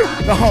double.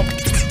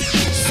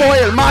 Soy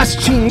el más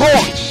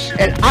chingón,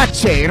 el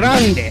H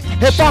grande.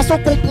 El paso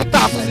con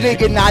putazos,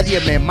 nigga, nadie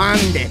me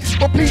mande.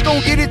 But please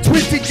don't get it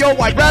twisted, yo,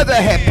 I'd rather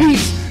have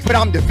peace. But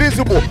I'm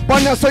divisible,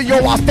 but now so yo,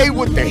 I'll stay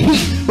with the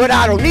heat. But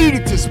I don't need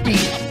it to speak,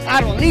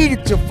 I don't need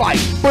it to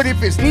fight. But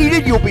if it's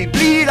needed, you'll be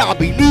bleeded, I'll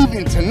be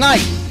leaving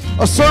tonight.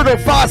 A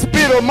certified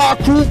spitter, my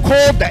crew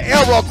called the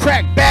era.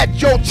 Crack bat,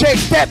 yo, check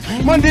that.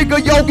 My nigga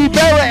Yogi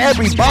Berra,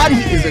 everybody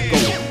is a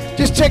goat.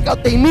 Just check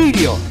out they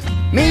media.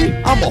 Me,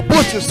 I'm a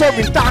butcher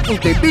serving tacos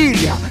de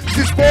birria.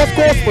 This sports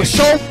course for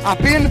show, I've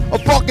been a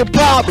fucking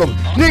problem.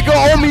 Nigga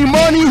owe me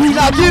money, he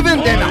not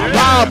giving, then I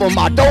rob him.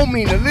 I don't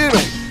mean a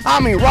little, I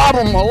mean rob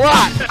him a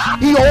lot.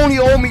 He only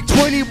owe me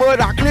 20, but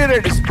I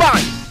cleared the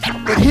spot.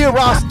 But here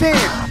I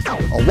stand,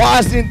 a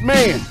wizened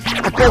man.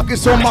 I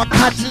focus on my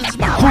conscience,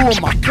 my crew,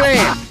 and my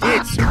clan.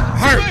 It's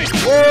Herk.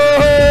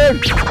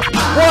 Word.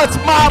 What's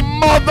my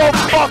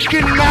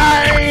motherfucking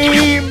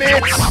name?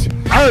 It's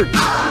Herk.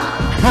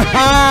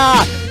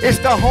 It's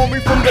the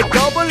homie from the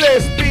double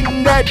S,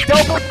 spitting that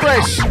double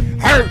fresh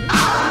Herk.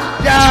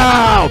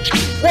 Yo,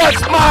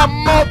 what's my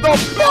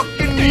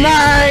motherfucking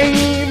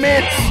name?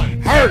 It's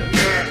Herk.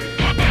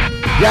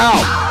 Yo,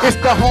 it's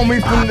the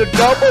homie from the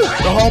double,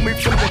 the homie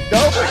from the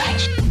double.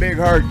 Big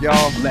Herk,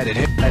 y'all. Let it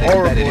hit, let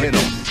it hit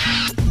him.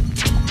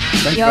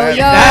 Yo, yo.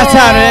 That's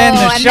how to end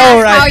the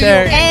show right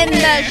there. That's how you end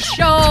the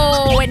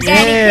show. And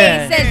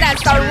Dani says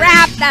that's a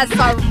wrap, that's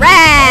a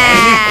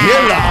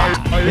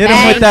wrap. Hit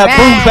him with that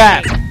boom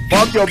bap.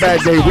 Fuck your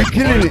bad day, we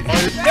killing it.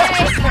 Yes,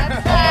 that's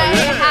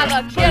right. Have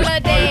a killer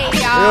day,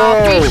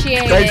 y'all.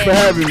 Appreciate thanks it. for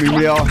having me,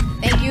 y'all.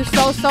 Thank you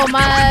so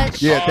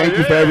much. Yeah, thank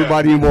you for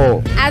everybody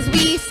involved. As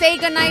we say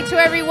goodnight to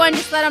everyone,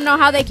 just let them know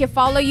how they can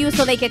follow you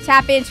so they can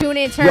tap in, tune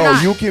in, turn Yo,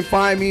 on. you can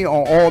find me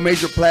on all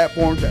major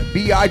platforms at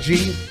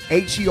BIGHERKDA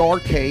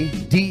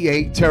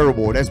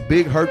Terrible. That's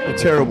Big Herk the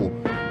Terrible.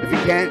 If you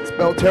can't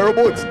spell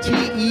terrible, it's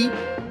TERRIBLE.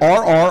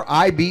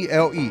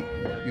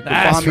 You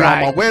can find me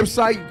on my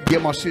website. You can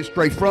get my shit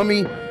straight from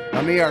me.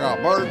 I mean, I got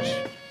merch.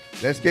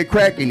 Let's get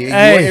cracking.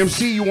 Hey. You want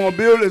MC, you want to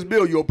build, let's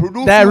build. You're a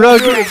producer, that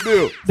rugged, let's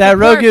build. That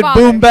rugged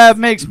boom bap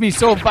makes me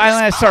so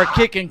violent I start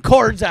kicking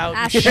chords out.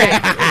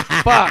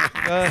 Fuck.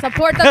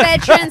 Support the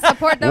veterans,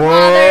 support the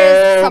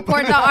fathers,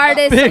 support the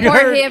artists,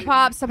 support hip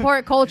hop,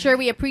 support culture.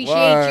 We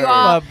appreciate you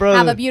all.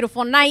 Have a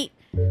beautiful night.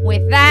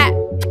 With that,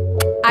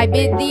 I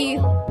bid thee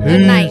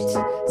Good night.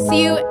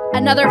 See you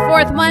another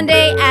fourth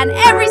Monday and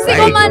every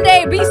single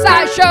Monday,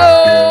 B-Side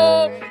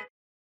Show.